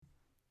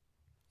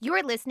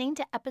You're listening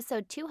to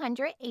episode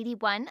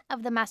 281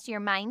 of the Master Your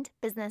Mind,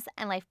 Business,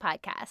 and Life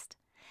podcast.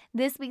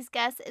 This week's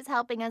guest is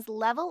helping us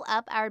level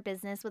up our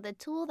business with a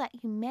tool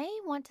that you may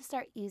want to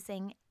start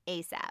using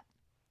ASAP.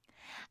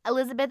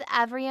 Elizabeth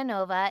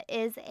Avrianova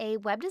is a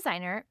web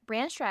designer,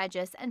 brand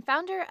strategist, and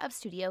founder of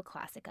Studio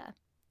Classica.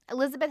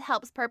 Elizabeth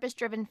helps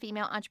purpose-driven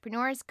female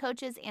entrepreneurs,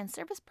 coaches, and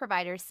service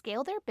providers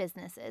scale their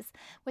businesses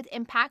with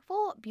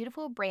impactful,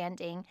 beautiful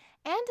branding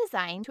and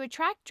design to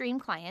attract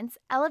dream clients,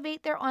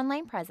 elevate their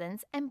online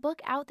presence, and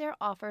book out their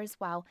offers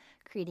while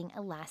creating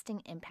a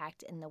lasting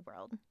impact in the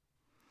world.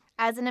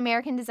 As an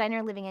American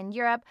designer living in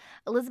Europe,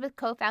 Elizabeth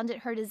co-founded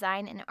her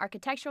design and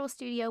architectural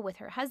studio with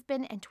her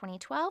husband in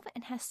 2012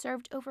 and has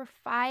served over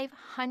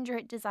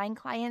 500 design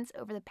clients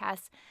over the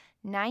past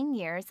 9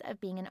 years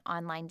of being an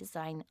online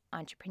design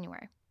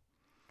entrepreneur.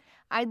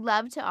 I'd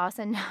love to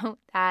also note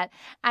that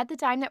at the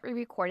time that we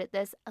recorded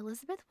this,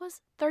 Elizabeth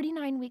was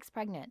 39 weeks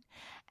pregnant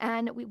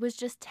and was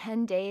just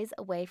 10 days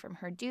away from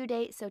her due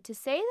date. So to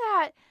say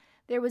that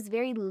there was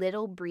very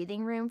little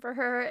breathing room for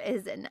her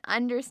is an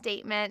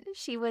understatement.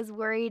 She was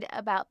worried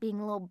about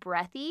being a little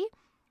breathy,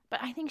 but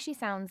I think she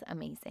sounds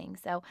amazing.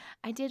 So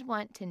I did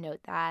want to note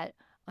that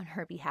on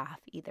her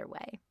behalf either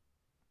way.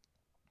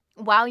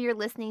 While you're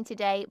listening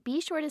today,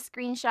 be sure to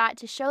screenshot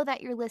to show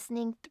that you're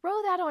listening.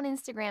 Throw that on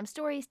Instagram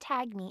stories,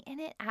 tag me in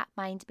it at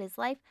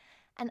MindBizLife,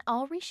 and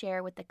I'll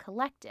reshare with the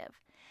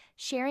collective.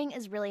 Sharing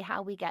is really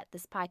how we get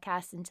this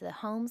podcast into the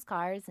homes,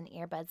 cars, and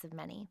earbuds of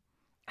many.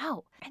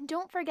 Oh, and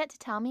don't forget to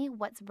tell me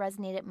what's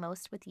resonated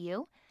most with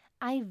you.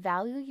 I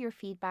value your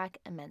feedback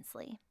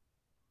immensely.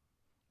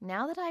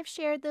 Now that I've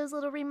shared those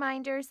little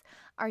reminders,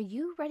 are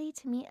you ready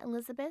to meet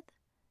Elizabeth?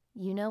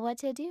 You know what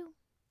to do.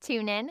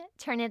 Tune in,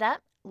 turn it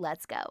up.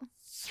 Let's go.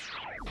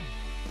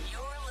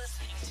 You're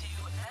listening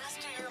to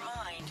Master Your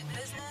Mind,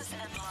 Business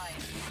and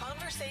Life.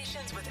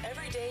 Conversations with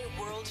everyday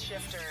world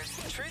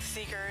shifters, truth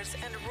seekers,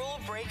 and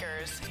rule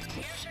breakers.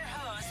 Here's your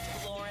host,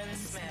 Lauren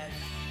Smith.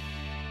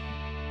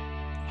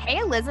 Hey,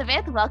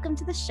 Elizabeth, welcome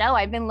to the show.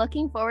 I've been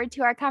looking forward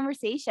to our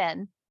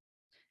conversation.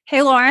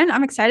 Hey, Lauren,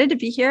 I'm excited to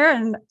be here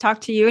and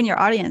talk to you and your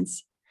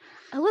audience.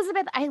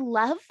 Elizabeth, I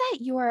love that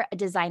you're a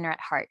designer at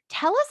heart.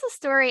 Tell us a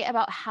story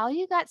about how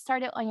you got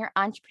started on your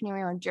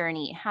entrepreneurial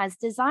journey. Has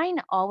design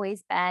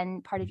always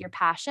been part of your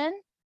passion?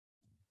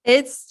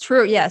 It's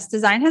true. Yes.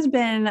 Design has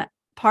been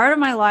part of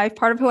my life,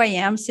 part of who I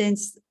am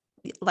since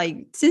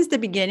the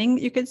beginning,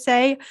 you could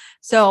say.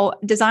 So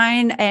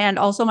design, and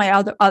also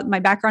my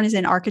background is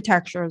in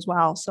architecture as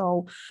well.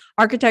 So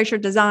architecture,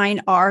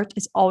 design, art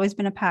has always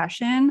been a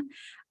passion.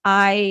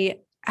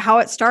 How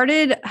I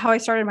started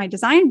my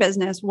design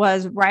business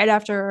was right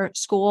after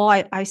school.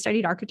 I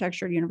studied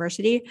architecture at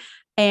university,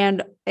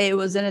 and it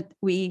was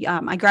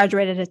I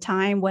graduated at a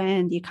time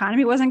when the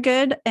economy wasn't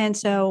good. And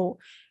so,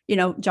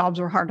 jobs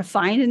were hard to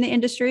find in the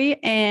industry,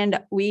 and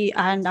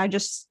I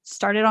just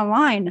started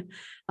online.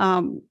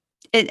 And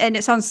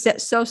it sounds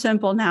so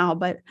simple now,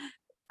 but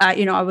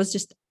I was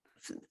just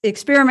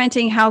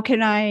experimenting. How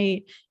can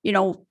I,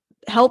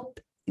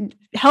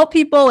 help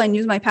people and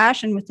use my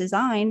passion with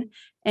design?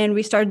 And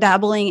we started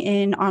dabbling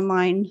in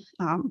online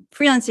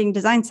freelancing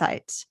design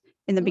sites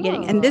in the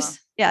beginning. And this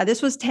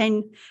was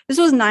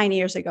 9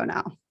 years ago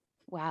now.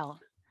 Wow.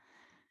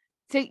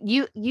 So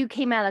you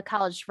came out of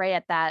college right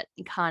at that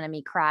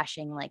economy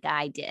crashing like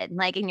I did.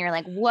 And you're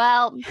like,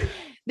 well,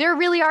 there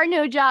really are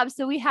no jobs.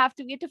 So we have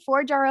to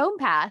forge our own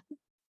path.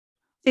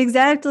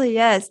 Exactly.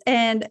 Yes.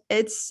 And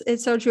it's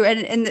so true.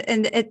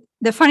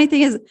 The funny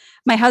thing is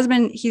my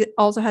husband, he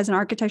also has an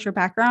architecture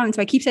background. And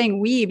so I keep saying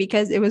we,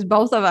 because it was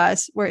both of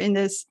us were in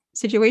this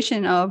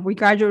situation of we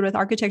graduated with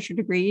architecture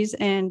degrees,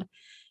 and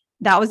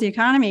that was the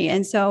economy.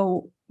 And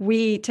so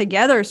we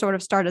together sort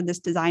of started this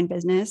design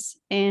business,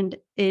 and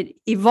it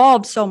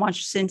evolved so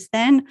much since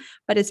then,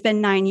 but it's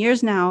been 9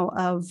 years now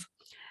of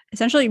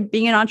essentially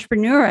being an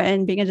entrepreneur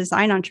and being a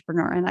design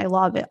entrepreneur. And I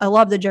love it. I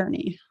love the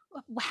journey.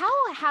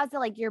 How has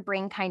it your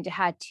brain kind of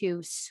had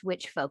to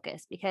switch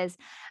focus? Because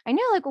I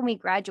know when we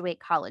graduate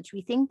college,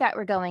 we think that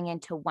we're going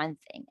into one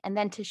thing, and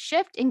then to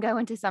shift and go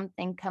into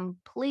something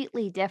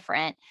completely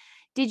different.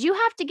 Did you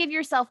have to give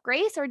yourself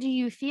grace, or do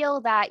you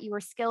feel that your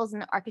skills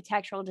in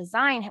architectural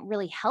design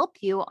really help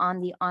you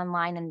on the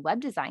online and web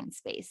design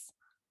space?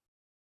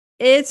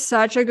 It's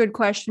such a good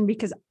question,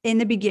 because in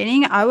the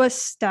beginning I was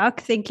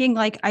stuck thinking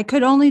I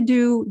could only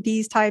do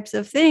these types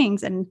of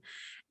things and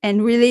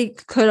really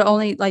could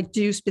only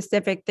do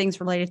specific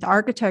things related to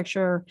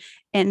architecture.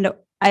 And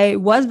I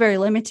was very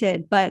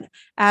limited, but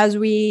as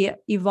we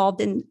evolved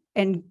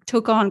and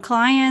took on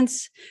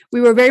clients,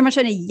 we were very much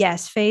in a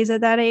yes phase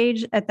at that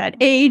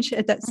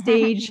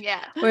stage,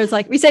 Yeah. where it's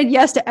we said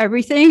yes to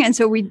everything. And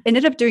so we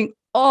ended up doing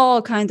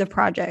all kinds of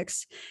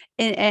projects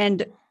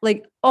and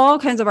all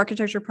kinds of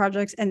architecture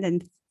projects, and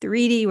then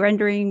 3D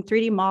rendering,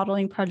 3D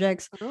modeling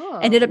projects. Cool.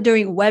 Ended up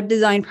doing web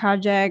design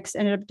projects,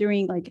 ended up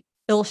doing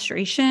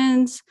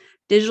illustrations,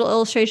 digital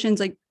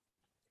illustrations,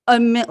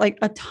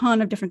 a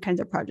ton of different kinds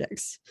of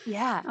projects.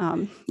 Yeah.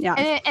 Yeah.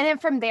 And then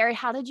from there,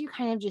 how did you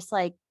kind of just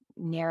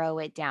narrow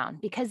it down?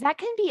 Because that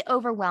can be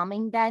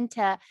overwhelming then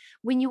to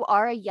when you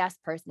are a yes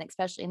person,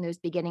 especially in those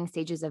beginning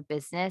stages of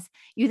business,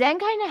 you then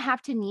kind of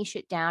have to niche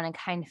it down and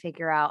kind of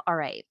figure out, all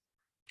right,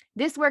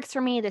 this works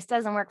for me. This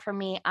doesn't work for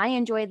me. I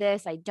enjoy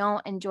this. I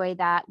don't enjoy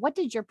that. What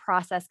did your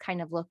process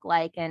kind of look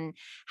like? And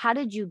how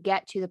did you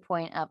get to the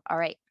point of, all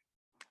right,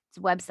 it's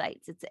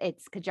websites,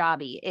 it's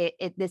Kajabi,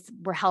 this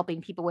we're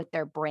helping people with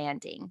their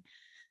branding.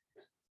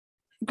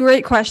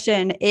 Great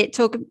question. It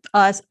took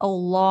us a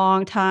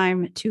long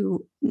time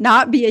to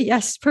not be a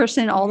yes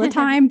person all the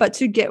time, but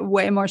to get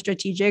way more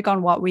strategic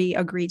on what we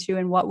agree to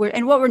and what we're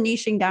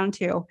niching down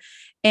to.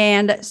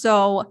 And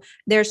so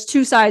there's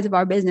two sides of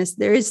our business.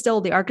 There is still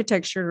the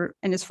architecture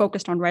and it's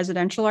focused on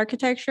residential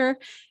architecture.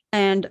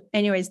 And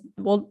anyways,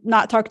 we'll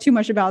not talk too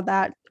much about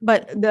that,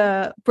 but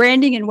the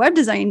branding and web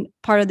design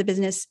part of the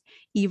business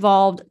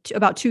evolved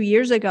about 2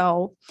 years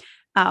ago.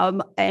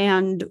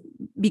 And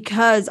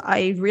because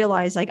I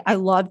realized like I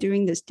love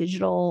doing this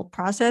digital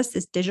process,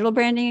 this digital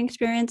branding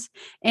experience,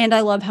 and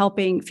I love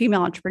helping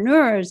female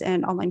entrepreneurs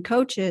and online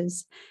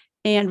coaches,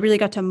 and really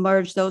got to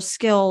merge those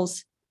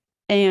skills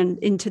and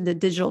into the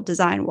digital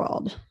design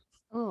world.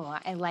 Oh,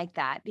 I like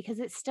that because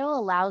it still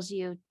allows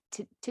you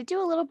to do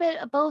a little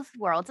bit of both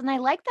worlds. And I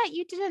like that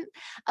you didn't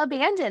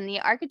abandon the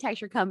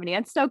architecture company.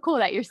 It's so cool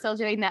that you're still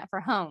doing that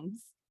for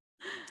homes.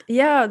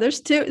 Yeah, there's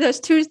two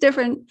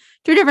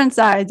different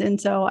sides.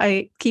 And so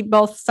I keep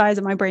both sides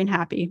of my brain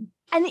happy.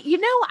 And,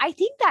 I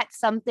think that's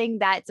something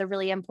that's a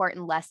really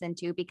important lesson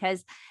too,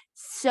 because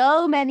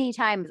so many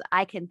times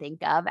I can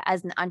think of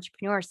as an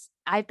entrepreneur,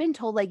 I've been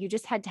told like you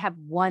just had to have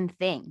one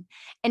thing.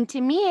 And to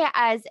me,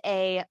 as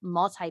a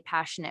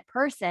multi-passionate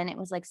person, it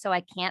was like, so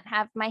I can't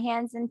have my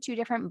hands in two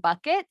different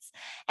buckets.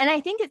 And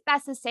I think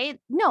that's to say,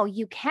 no,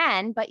 you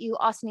can, but you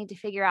also need to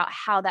figure out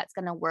how that's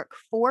going to work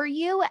for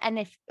you. And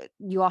if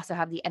you also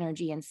have the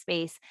energy and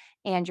space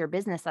and your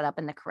business set up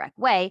in the correct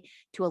way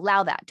to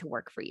allow that to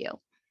work for you.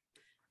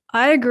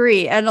 I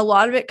agree. And a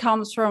lot of it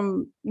comes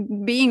from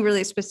being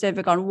really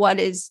specific on what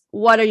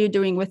are you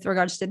doing with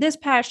regards to this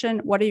passion?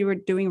 What are you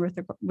doing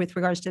with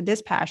regards to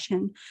this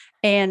passion?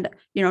 And,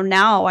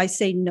 now I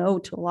say no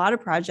to a lot of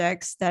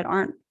projects that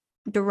aren't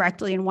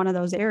directly in one of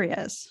those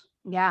areas.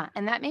 Yeah.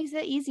 And that makes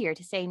it easier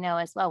to say no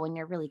as well when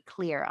you're really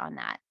clear on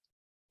that.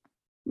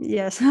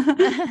 Yes.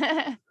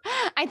 I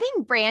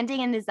think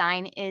branding and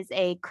design is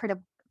a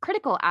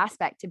critical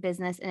aspect to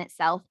business in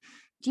itself.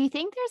 Do you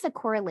think there's a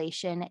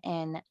correlation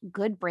in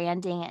good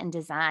branding and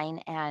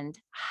design and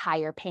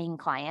higher paying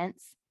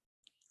clients?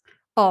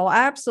 Oh,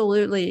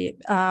 absolutely.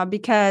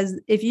 Because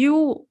if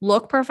you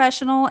look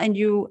professional and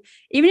even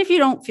if you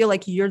don't feel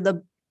like you're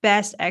the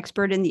best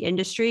expert in the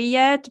industry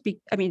yet,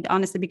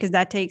 honestly, because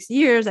that takes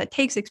years, that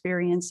takes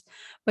experience,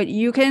 but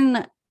you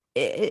can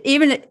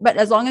but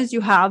as long as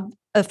you have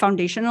a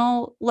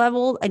foundational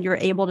level and you're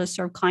able to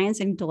serve clients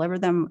and deliver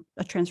them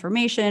a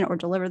transformation or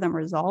deliver them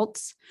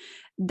results,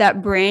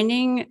 that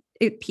branding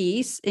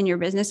piece in your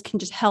business can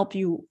just help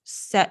you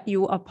set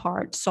you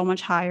apart so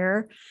much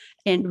higher.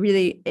 And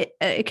really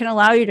it can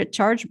allow you to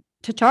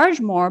charge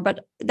more,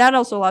 but that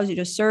also allows you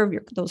to serve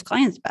those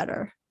clients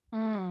better.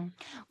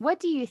 What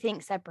do you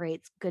think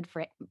separates good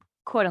for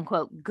quote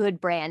unquote good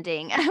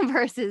branding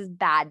versus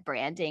bad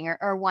branding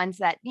or ones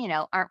that,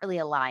 aren't really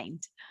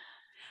aligned?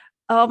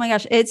 Oh my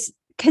gosh, it's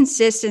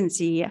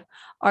consistency.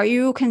 Are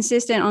you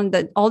consistent on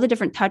all the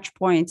different touch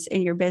points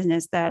in your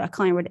business that a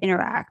client would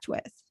interact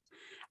with?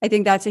 I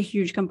think that's a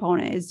huge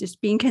component, is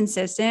just being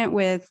consistent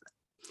with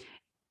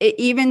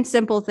even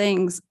simple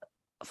things,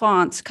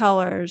 fonts,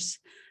 colors,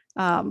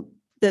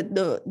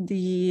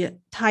 the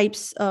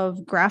types of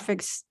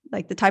graphics,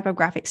 like the type of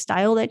graphic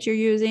style that you're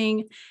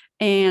using,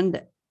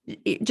 and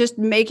just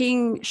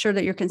making sure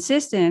that you're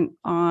consistent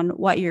on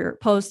what you're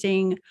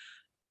posting,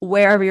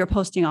 wherever you're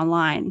posting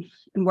online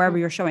and wherever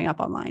you're showing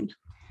up online.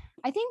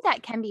 I think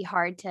that can be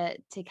hard to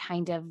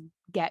kind of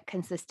get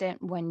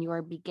consistent when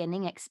you're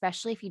beginning,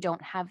 especially if you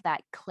don't have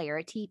that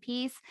clarity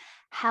piece.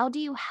 How do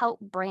you help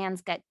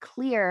brands get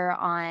clear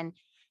on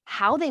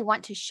how they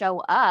want to show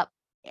up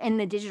in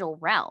the digital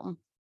realm?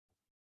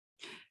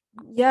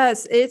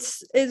 Yes,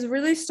 it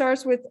really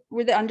starts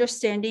with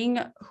understanding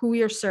who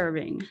you're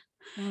serving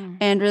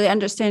and really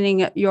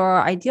understanding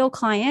your ideal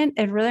client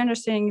and really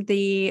understanding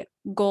the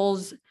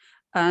goals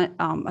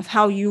of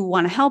how you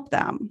want to help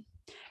them.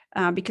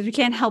 Because we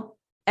can't help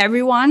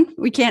everyone.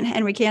 We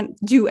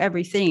can't do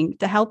everything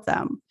to help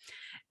them.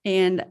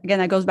 And again,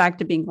 that goes back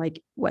to being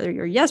like, whether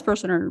you're a yes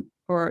person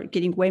or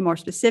getting way more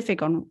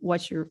specific on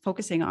what you're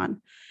focusing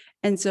on.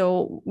 And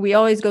so we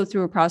always go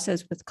through a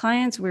process with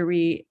clients where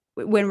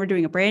when we're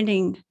doing a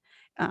branding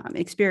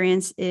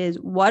experience, is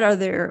what are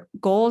their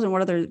goals and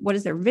what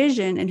is their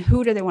vision and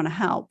who do they want to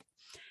help?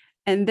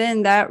 And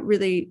then that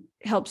really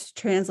helps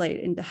translate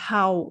into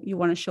how you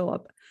want to show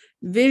up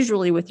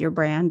visually with your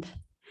brand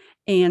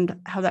and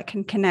how that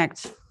can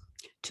connect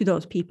to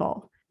those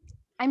people.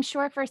 I'm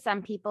sure for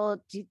some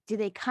people, do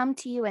they come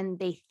to you and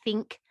they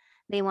think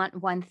they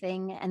want one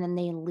thing and then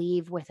they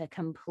leave with a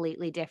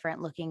completely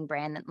different looking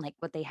brand than like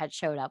what they had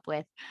showed up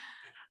with?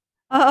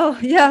 Oh,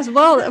 yes.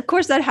 Well, of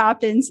course that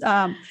happens.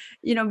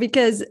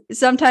 Because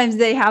sometimes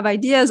they have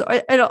ideas,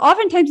 and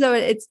oftentimes though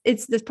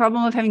it's this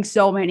problem of having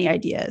so many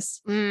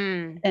ideas.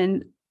 Mm.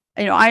 And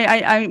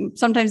I'm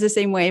sometimes the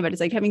same way, but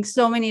it's like having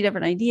so many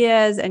different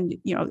ideas, and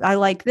I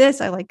like this,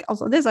 I like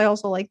also this, I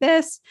also like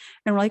this,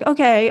 and we're like,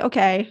 okay,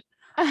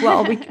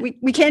 well,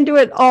 we can't do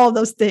it all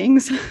those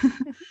things.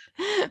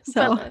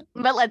 So,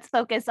 but let's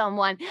focus on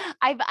one.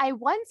 I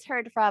once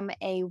heard from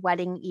a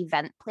wedding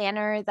event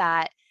planner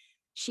that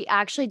she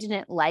actually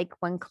didn't like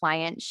when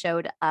clients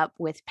showed up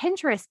with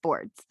Pinterest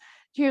boards.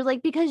 You're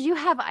like, because you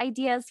have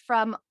ideas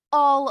from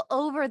all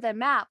over the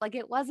map. Like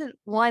it wasn't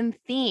one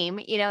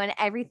theme, and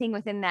everything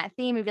within that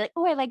theme would be like,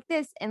 oh, I like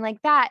this and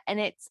like that. And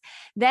it's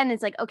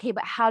like, okay,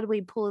 but how do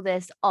we pull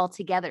this all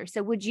together?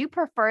 So would you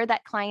prefer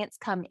that clients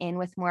come in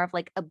with more of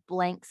like a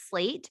blank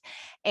slate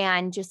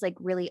and just like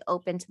really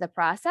open to the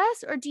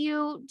process? Or do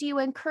you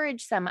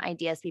encourage some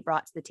ideas to be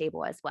brought to the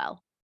table as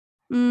well?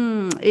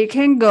 it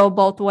can go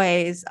both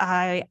ways.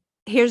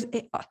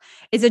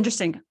 It's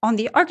interesting. On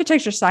the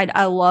architecture side,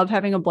 I love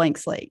having a blank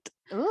slate.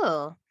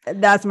 Ooh.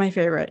 That's my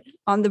favorite.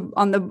 On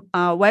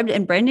the web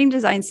and branding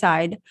design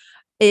side,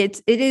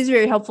 it is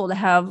very helpful to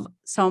have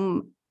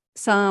some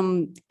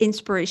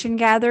inspiration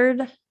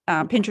gathered.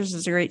 Pinterest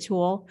is a great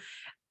tool,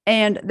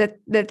 and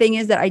the thing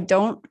is that I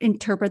don't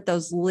interpret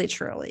those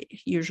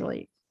literally.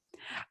 Usually,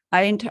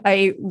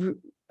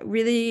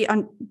 really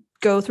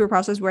go through a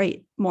process where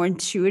I more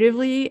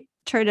intuitively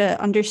try to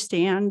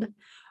understand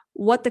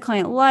what the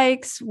client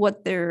likes,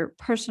 what their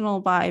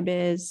personal vibe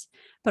is,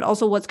 but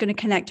also what's going to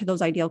connect to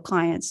those ideal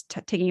clients.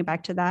 Taking it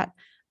back to that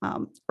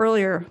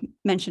earlier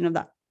mention of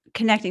that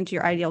connecting to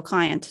your ideal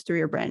client through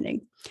your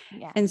branding.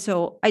 Yeah. And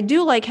so I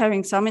do like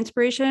having some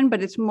inspiration,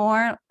 but it's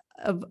more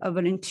of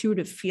an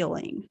intuitive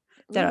feeling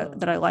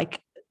that I like,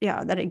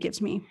 that it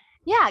gives me.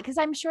 Yeah, because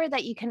I'm sure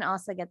that you can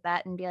also get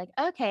that and be like,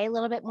 okay, a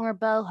little bit more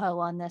boho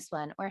on this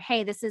one, or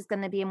hey, this is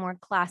going to be a more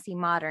classy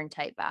modern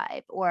type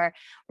vibe, or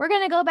we're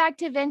going to go back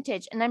to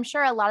vintage. And I'm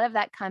sure a lot of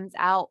that comes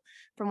out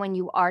from when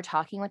you are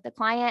talking with the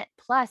client,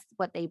 plus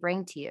what they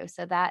bring to you.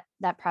 So that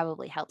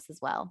probably helps as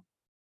well.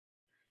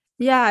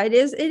 Yeah, it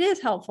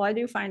is helpful. I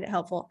do find it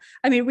helpful.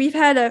 I mean, we've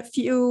had a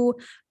few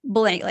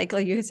like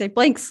you could say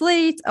blank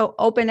slates,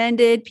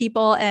 open-ended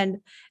people, and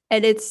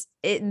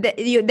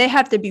they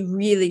have to be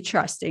really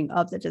trusting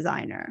of the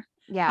designer.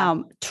 Yeah.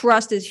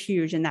 Trust is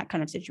huge in that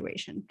kind of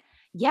situation.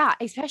 Yeah,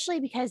 especially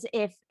because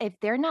if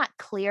they're not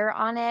clear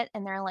on it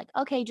and they're like,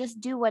 okay,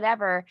 just do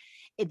whatever,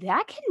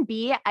 that can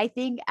be, I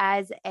think,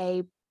 as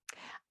a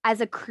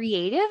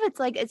creative, it's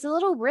like it's a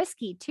little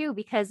risky too,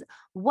 because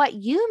what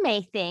you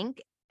may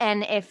think,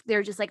 and if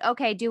they're just like,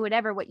 okay, do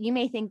whatever, what you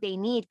may think they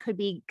need could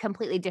be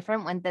completely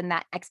different than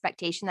that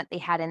expectation that they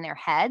had in their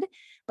head,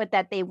 but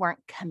that they weren't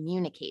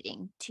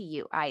communicating to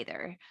you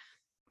either.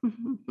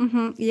 Mhm,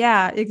 mhm.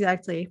 Yeah,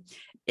 exactly.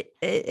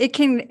 It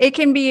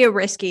can be a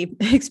risky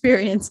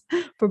experience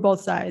for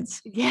both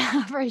sides.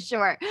 Yeah, for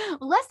sure.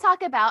 Well, let's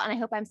talk about, and I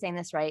hope I'm saying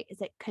this right.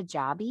 Is it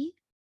Kajabi?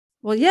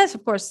 Well, yes,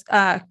 of course.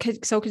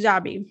 So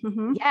Kajabi.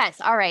 Mhm.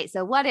 Yes. All right.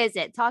 So what is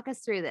it? Talk us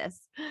through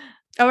this.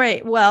 All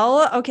right.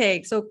 Well,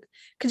 okay. So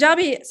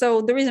Kajabi.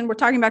 So the reason we're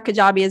talking about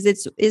Kajabi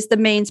is the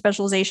main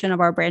specialization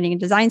of our branding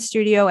and design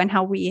studio, and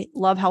how we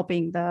love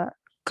helping the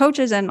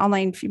coaches and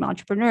online female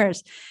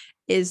entrepreneurs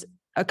is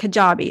a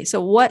Kajabi.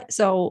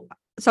 So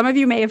some of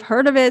you may have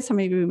heard of it, some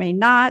of you may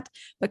not,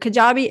 but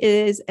Kajabi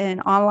is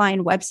an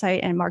online website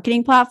and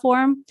marketing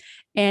platform,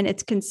 and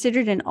it's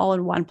considered an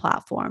all-in-one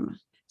platform.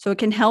 So it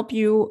can help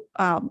you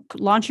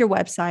launch your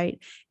website.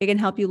 It can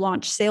help you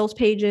launch sales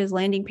pages,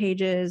 landing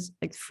pages,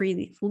 like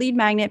free lead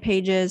magnet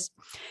pages.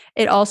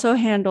 It also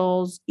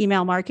handles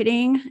email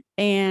marketing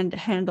and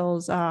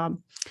handles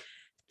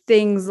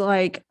things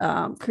like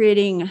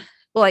creating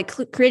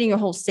a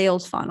whole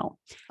sales funnel.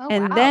 Oh,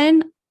 And wow.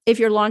 then if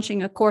you're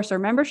launching a course or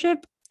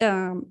membership,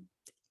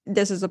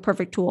 this is a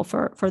perfect tool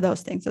for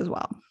those things as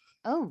well.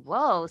 Oh,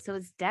 whoa. So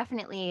it's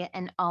definitely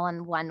an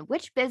all-in-one.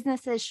 Which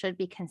businesses should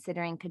be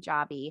considering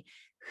Kajabi?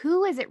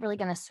 Who is it really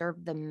going to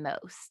serve the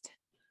most?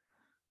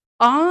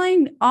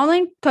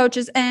 Online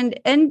coaches and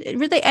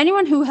really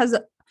anyone who has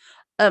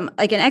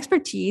like an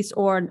expertise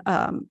or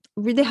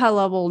really high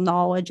level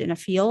knowledge in a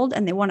field,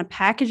 and they want to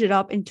package it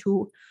up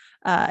into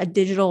a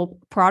digital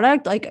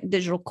product, like a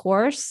digital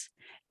course.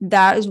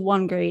 That is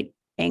one great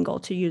angle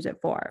to use it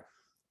for.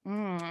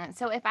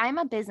 So if I'm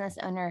a business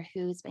owner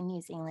who's been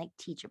using like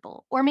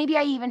Teachable, or maybe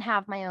I even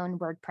have my own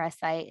WordPress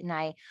site and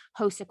I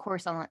host a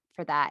course on it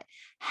for that,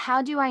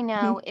 how do I Mhm.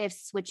 know if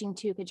switching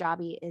to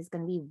Kajabi is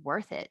going to be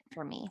worth it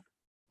for me?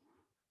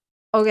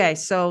 Okay,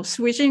 so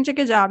switching to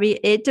Kajabi,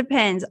 it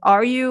depends.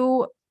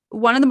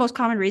 One of the most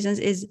common reasons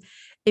is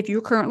if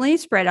you're currently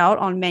spread out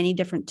on many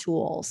different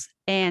tools.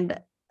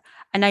 And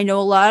I know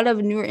a lot of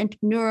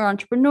newer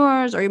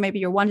entrepreneurs, or maybe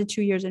you're 1 to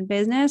 2 years in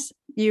business,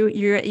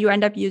 you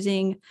end up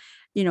using,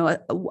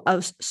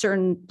 a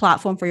certain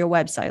platform for your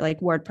website, like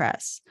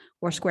WordPress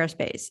or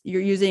Squarespace. You're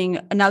using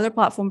another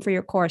platform for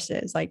your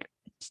courses, like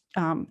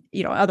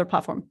other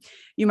platform.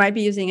 You might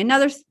be using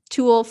another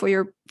tool for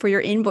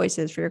your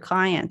invoices for your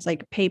clients,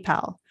 like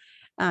PayPal.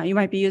 You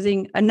might be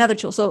using another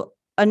tool. So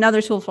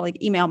another tool for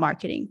like email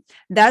marketing.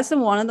 That's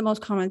one of the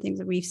most common things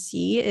that we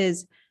see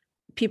is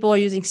people are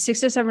using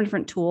 6 or 7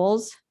 different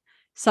tools.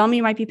 Some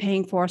you might be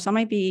paying for, some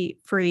might be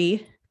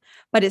free,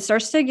 but it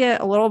starts to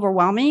get a little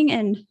overwhelming,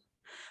 and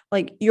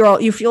like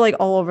you feel like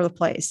all over the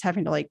place,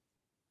 having to like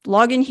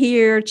log in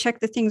here, check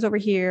the things over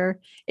here.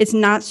 It's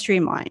not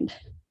streamlined.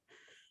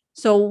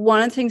 So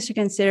one of the things to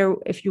consider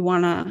if you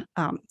want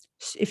to,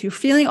 if you're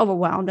feeling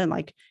overwhelmed and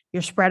like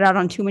you're spread out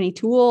on too many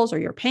tools or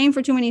you're paying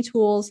for too many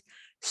tools,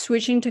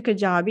 switching to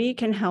Kajabi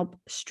can help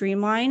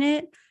streamline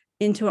it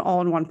into an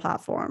all-in-one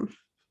platform.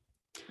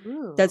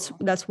 Ooh.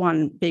 That's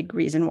one big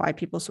reason why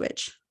people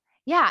switch.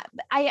 Yeah,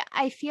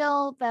 I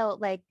feel though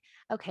like,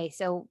 okay,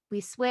 so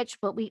we switch,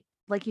 but we,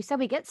 like you said,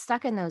 we get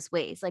stuck in those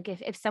ways. Like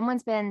if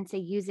someone's been, say,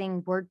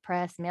 using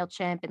WordPress,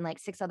 MailChimp, and like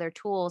 6 other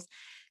tools,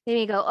 they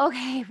may go,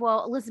 okay,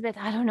 well, Elizabeth,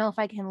 I don't know if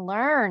I can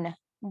learn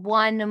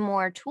one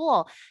more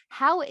tool.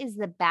 How is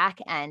the back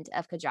end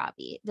of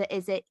Kajabi?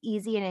 Is it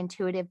easy and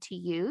intuitive to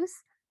use?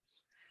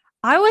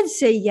 I would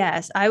say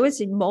yes. I would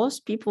say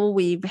most people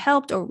we've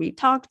helped or we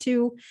talked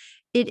to,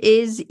 it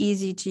is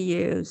easy to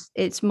use.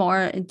 It's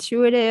more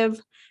intuitive,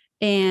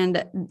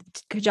 and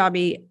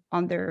Kajabi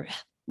on their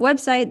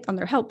website, on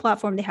their help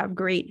platform, they have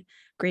great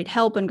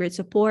help and great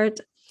support.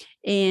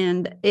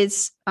 And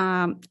it's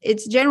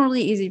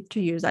generally easy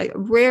to use. I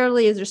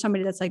rarely is there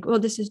somebody that's like, oh,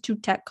 this is too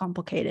tech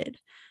complicated.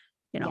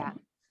 Yeah.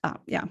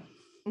 Yeah.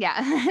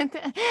 Yeah.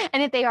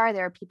 And if they are,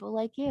 there are people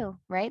like you,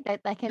 right?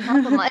 That can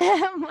help them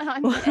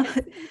on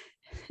this.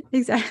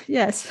 Exactly.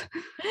 Yes.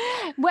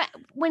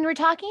 When we're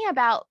talking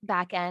about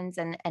back ends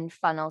and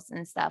funnels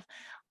and stuff,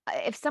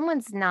 if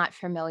someone's not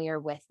familiar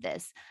with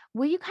this,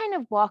 will you kind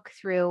of walk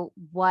through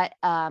what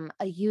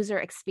a user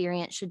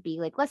experience should be?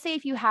 Like, let's say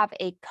if you have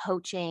a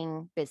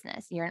coaching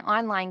business, you're an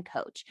online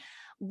coach,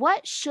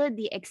 what should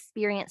the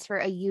experience for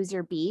a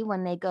user be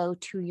when they go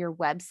to your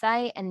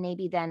website and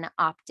maybe then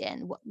opt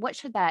in? What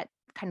should that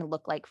kind of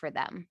look like for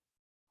them?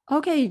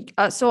 Okay,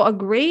 so a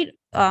great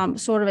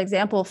sort of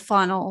example of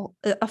funnel,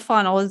 a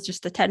funnel is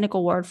just a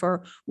technical word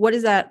for what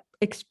is that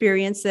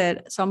experience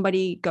that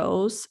somebody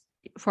goes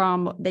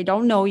from they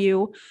don't know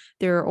you,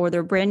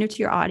 they're brand new to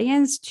your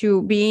audience,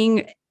 to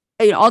being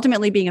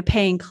ultimately being a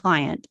paying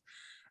client.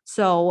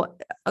 So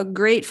a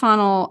great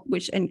funnel,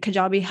 and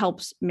Kajabi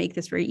helps make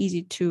this very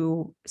easy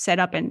to set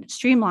up and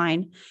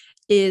streamline,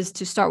 is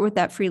to start with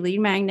that free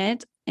lead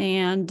magnet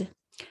and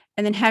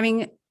then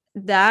having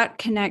that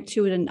connect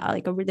to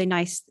like a really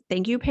nice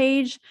thank you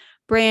page,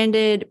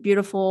 branded,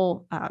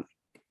 beautiful.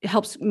 It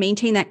helps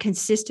maintain that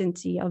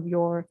consistency of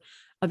your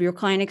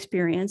client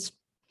experience.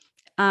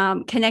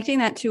 Connecting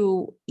that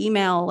to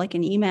email, like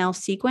an email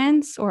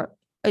sequence or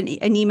an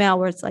email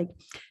where it's like,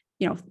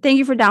 thank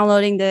you for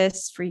downloading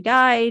this free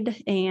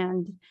guide,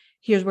 and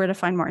here's where to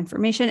find more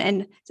information,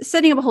 and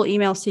setting up a whole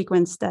email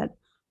sequence that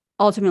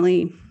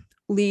ultimately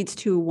leads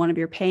to one of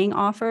your paying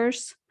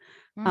offers,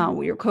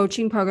 your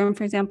coaching program,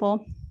 for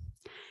example.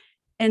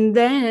 And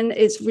then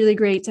it's really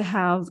great to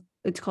have,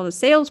 it's called a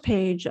sales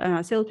page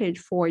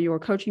for your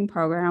coaching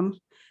program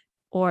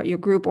or your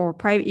group or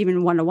private,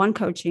 even one-to-one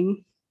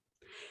coaching.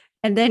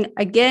 And then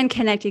again,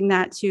 connecting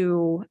that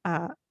to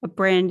a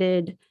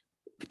branded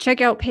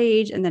checkout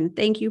page and then a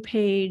thank you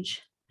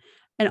page,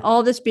 and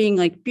all this being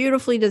like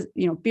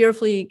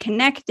beautifully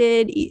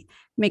connected,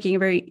 making a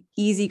very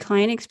easy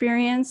client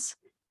experience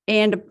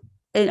and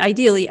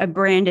ideally a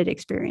branded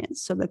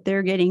experience so that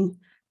they're getting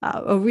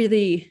a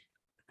really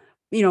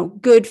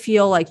good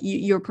feel like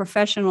you're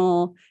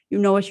professional,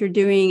 what you're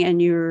doing,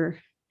 and you're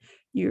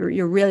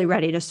really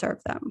ready to serve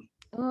them.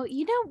 Well,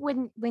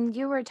 when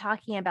you were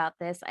talking about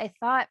this, I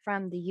thought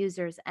from the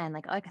user's end,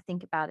 like all I could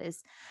think about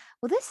is,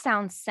 well, this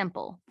sounds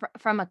simple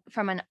from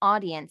an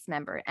audience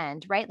member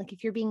end, right? Like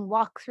if you're being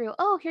walked through,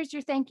 oh, here's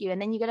your thank you,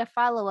 and then you get a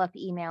follow-up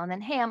email, and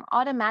then hey, I'm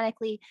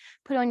automatically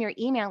put on your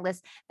email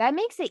list. That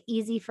makes it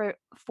easy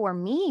for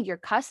me, your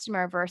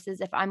customer,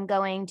 versus if I'm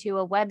going to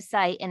a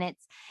website and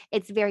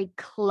it's very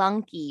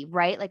clunky,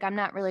 right? Like I'm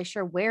not really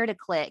sure where to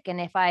click,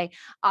 and if I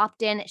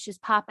opt in, it's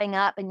just popping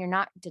up, and you're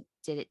not.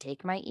 Did it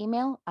take my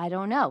email? I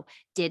don't know.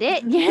 Did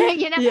it?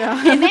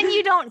 Yeah. And then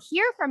you don't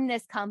hear from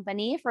this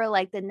company for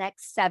like the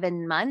next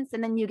 7 months.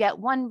 And then you get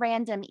one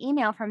random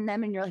email from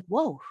them and you're like,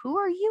 whoa, who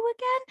are you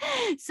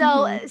again?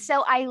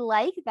 So I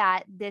like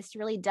that this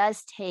really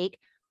does take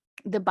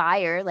the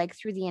buyer like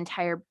through the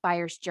entire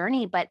buyer's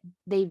journey, but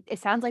it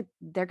sounds like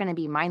they're going to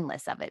be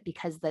mindless of it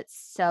because that's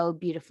so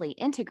beautifully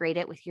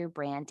integrated with your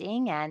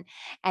branding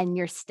and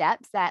your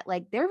steps that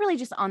like they're really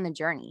just on the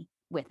journey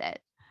with it.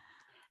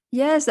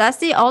 Yes, that's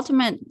the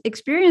ultimate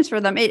experience for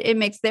them. It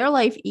makes their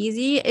life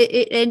easy.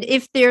 And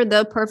if they're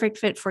the perfect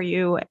fit for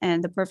you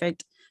and the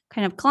perfect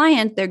kind of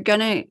client, they're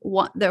gonna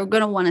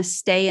want to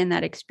stay in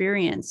that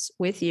experience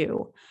with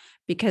you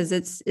because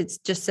it's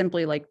just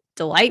simply like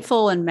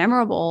delightful and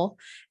memorable.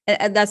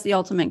 And that's the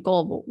ultimate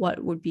goal. But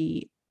what would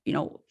be,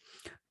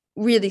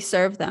 really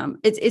serve them?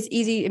 It's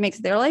easy. It makes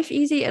their life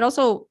easy. It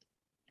also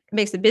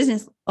makes the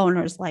business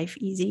owner's life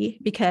easy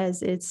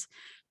because it's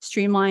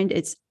streamlined.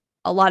 It's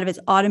a lot of it's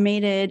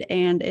automated,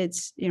 and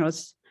it's,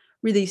 it's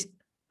really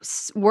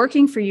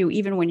working for you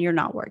even when you're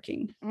not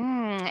working.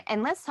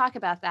 And let's talk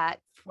about that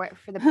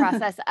for the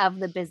process of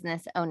the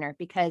business owner,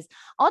 because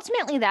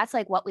ultimately that's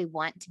like what we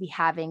want to be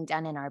having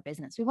done in our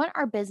business. We want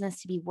our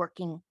business to be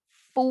working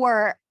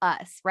for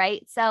us,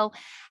 right? So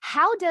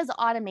how does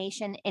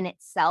automation in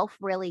itself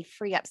really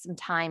free up some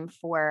time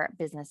for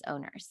business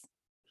owners?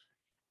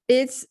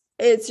 It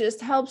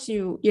just helps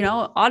you,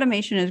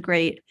 automation is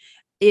great.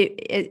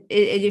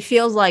 It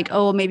feels like,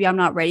 oh, maybe I'm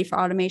not ready for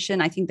automation.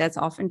 I think that's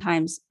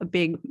oftentimes a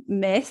big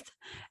myth.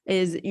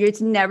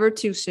 It's never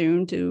too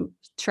soon to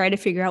try to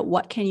figure out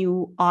what can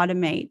you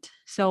automate.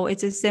 So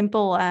it's as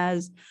simple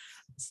as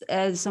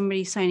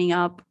somebody signing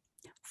up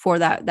for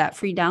that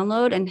free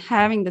download and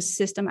having the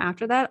system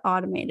after that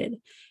automated.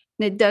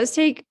 And it does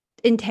take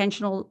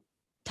intentional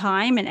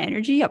time and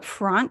energy up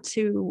front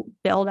to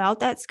build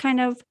out that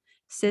kind of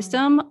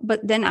system.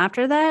 But then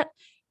after that,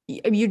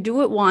 you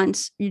do it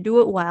once, you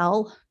do it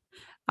well,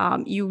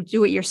 you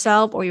do it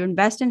yourself or you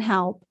invest in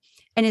help,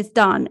 and it's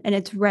done and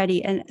it's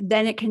ready. And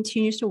then it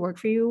continues to work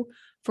for you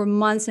for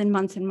months and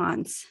months and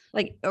months,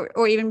 like,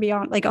 or even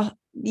beyond, like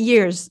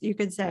years, you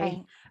could say.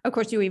 Right. Of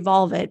course, you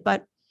evolve it,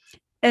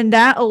 and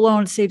that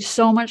alone saves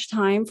so much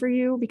time for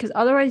you, because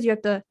otherwise you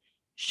have to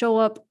show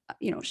up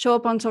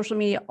on social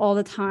media all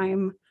the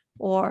time,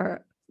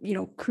 or,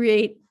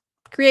 create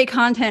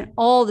content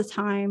all the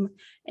time.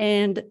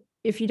 And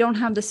if you don't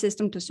have the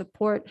system to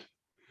support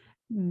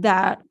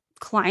that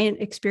client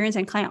experience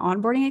and client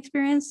onboarding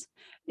experience,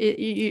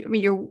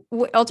 you're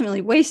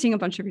ultimately wasting a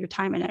bunch of your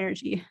time and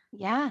energy.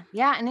 Yeah.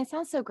 Yeah. And it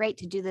sounds so great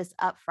to do this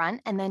up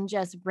front and then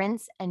just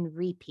rinse and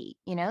repeat,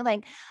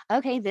 like,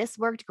 okay, this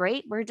worked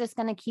great. We're just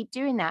going to keep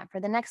doing that for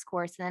the next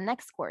course and the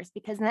next course,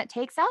 because that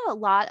takes out a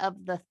lot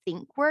of the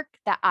think work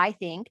that I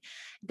think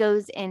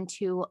goes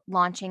into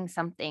launching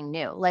something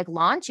new. Like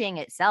launching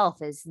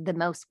itself is the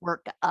most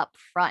work up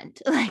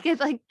front.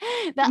 It's like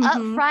the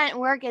upfront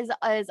work is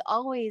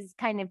always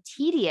kind of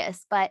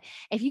tedious, but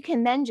if you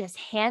can then just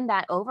hand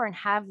that over and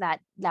have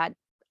that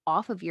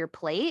off of your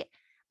plate,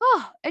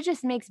 it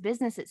just makes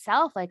business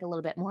itself like a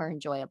little bit more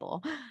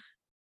enjoyable.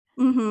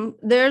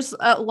 There's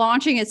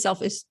launching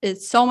itself is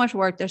so much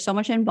work. There's so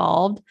much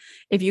involved.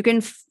 If you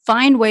can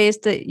find ways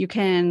that you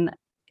can,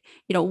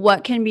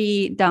 what can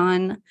be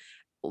done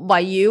by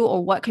you,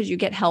 or what could you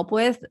get help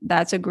with,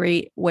 that's a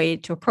great way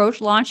to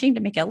approach launching,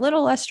 to make it a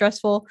little less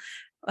stressful,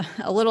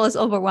 a little less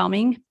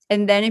overwhelming.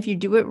 And then if you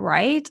do it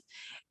right,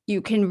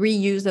 you can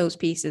reuse those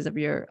pieces of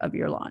your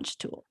launch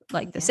tool,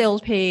 like the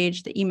sales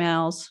page, the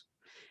emails,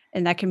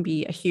 and that can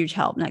be a huge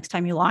help next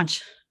time you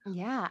launch.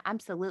 Yeah,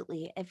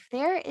 absolutely. If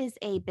there is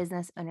a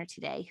business owner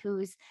today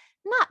who's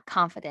not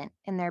confident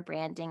in their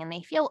branding and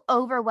they feel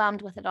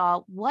overwhelmed with it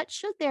all, what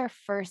should their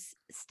first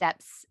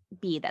steps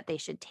be that they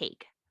should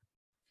take?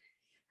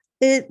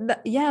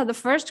 The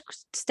first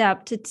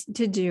step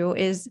to do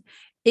is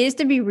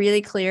to be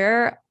really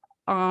clear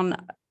on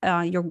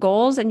your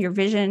goals and your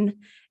vision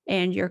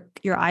and your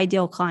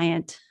ideal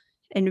client,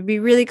 and to be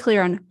really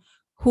clear on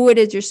who it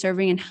is you're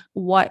serving and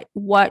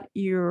what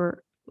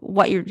you're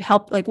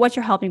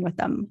helping with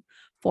them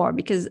for,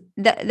 because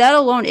that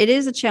alone, it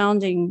is a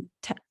challenging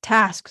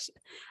task,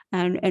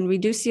 and we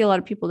do see a lot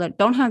of people that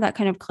don't have that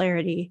kind of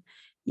clarity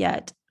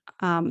yet.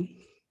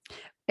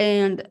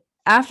 And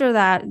after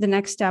that, the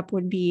next step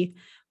would be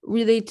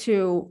really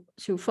to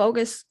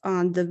focus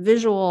on the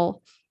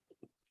visual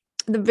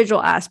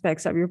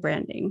aspects of your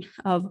branding,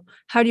 of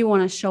how do you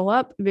want to show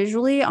up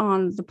visually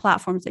on the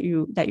platforms that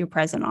you're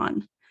present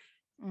on.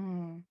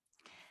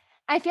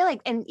 I feel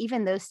like, and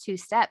even those two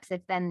steps,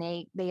 if then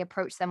they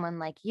approach someone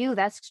like you,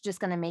 that's just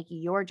going to make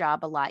your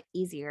job a lot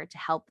easier to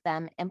help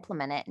them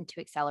implement it and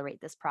to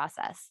accelerate this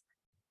process.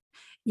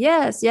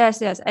 Yes.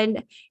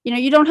 And,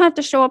 you don't have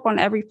to show up on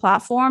every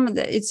platform.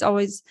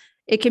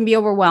 It can be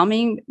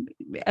overwhelming.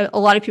 A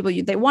lot of people,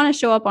 they want to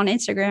show up on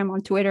Instagram,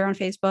 on Twitter, on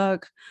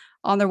Facebook,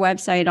 on their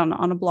website,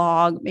 on a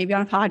blog, maybe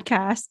on a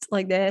podcast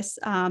like this.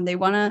 They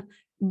want to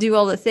do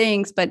all the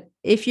things, but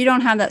if you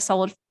don't have that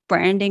solid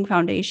branding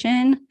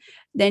foundation,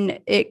 then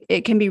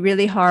it can be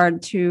really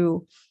hard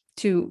to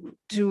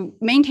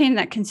maintain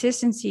that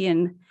consistency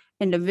and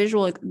the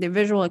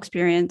visual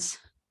experience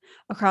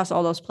across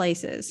all those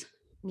places.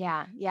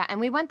 Yeah. And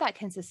we want that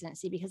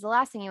consistency, because the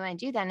last thing you want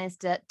to do then is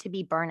to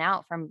be burnt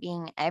out from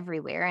being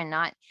everywhere and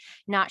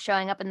not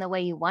showing up in the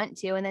way you want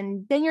to.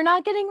 And then you're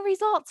not getting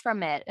results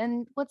from it.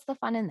 And what's the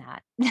fun in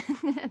that?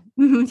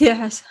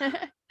 Yes.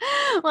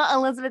 Well,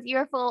 Elizabeth,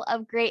 you're full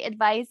of great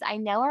advice. I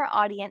know our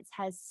audience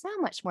has so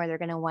much more they're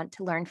going to want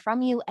to learn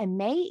from you, and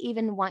may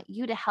even want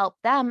you to help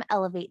them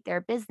elevate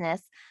their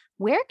business.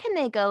 Where can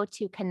they go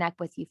to connect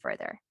with you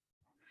further?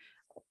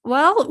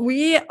 Well,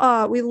 we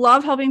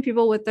love helping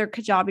people with their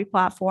Kajabi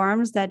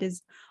platforms. That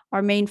is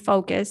our main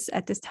focus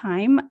at this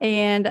time.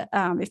 And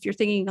if you're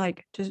thinking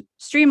like to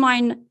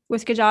streamline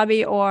with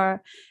Kajabi,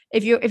 or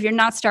if you're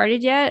not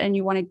started yet and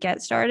you want to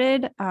get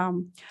started,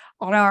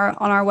 on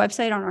our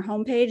website, on our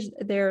homepage,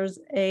 there's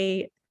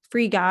a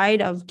free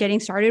guide of getting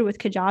started with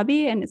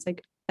Kajabi. And it's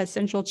like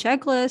essential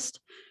checklist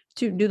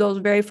to do those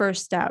very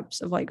first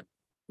steps of like,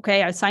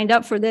 okay, I signed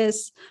up for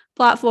this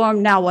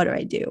platform. Now what do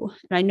I do?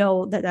 And I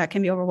know that that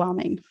can be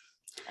overwhelming.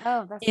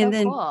 Oh, that's And so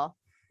then, cool.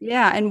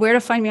 yeah. And where to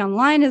find me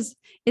online is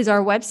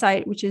our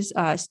website, which is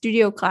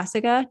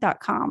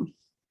studioclassica.com.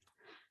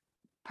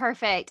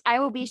 Perfect. I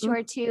will be Mhm.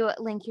 sure to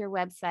link your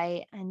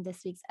website and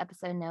this week's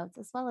episode notes,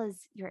 as well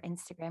as your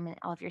Instagram and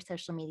all of your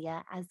social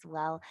media as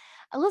well.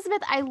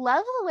 Elizabeth, I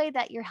love the way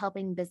that you're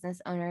helping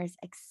business owners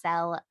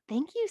excel.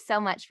 Thank you so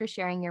much for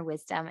sharing your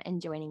wisdom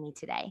and joining me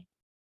today.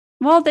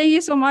 Well, thank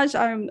you so much.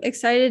 I'm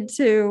excited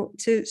to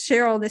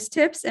share all these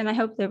tips, and I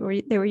hope they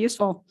were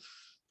useful.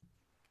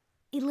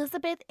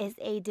 Elizabeth is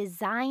a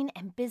design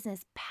and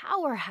business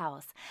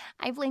powerhouse.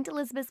 I've linked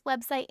Elizabeth's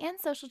website and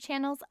social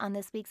channels on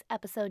this week's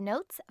episode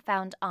notes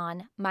found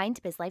on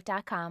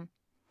mindbizlife.com.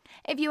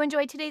 If you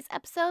enjoyed today's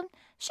episode,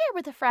 share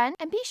with a friend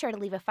and be sure to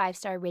leave a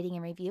 5-star rating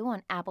and review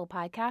on Apple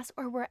Podcasts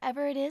or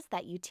wherever it is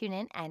that you tune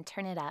in and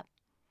turn it up.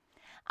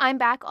 I'm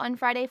back on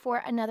Friday for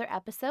another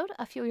episode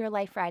of Fuel Your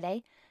Life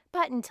Friday,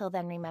 but until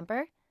then,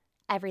 remember,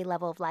 every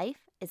level of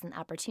life is an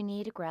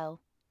opportunity to grow.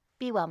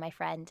 Be well, my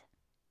friend.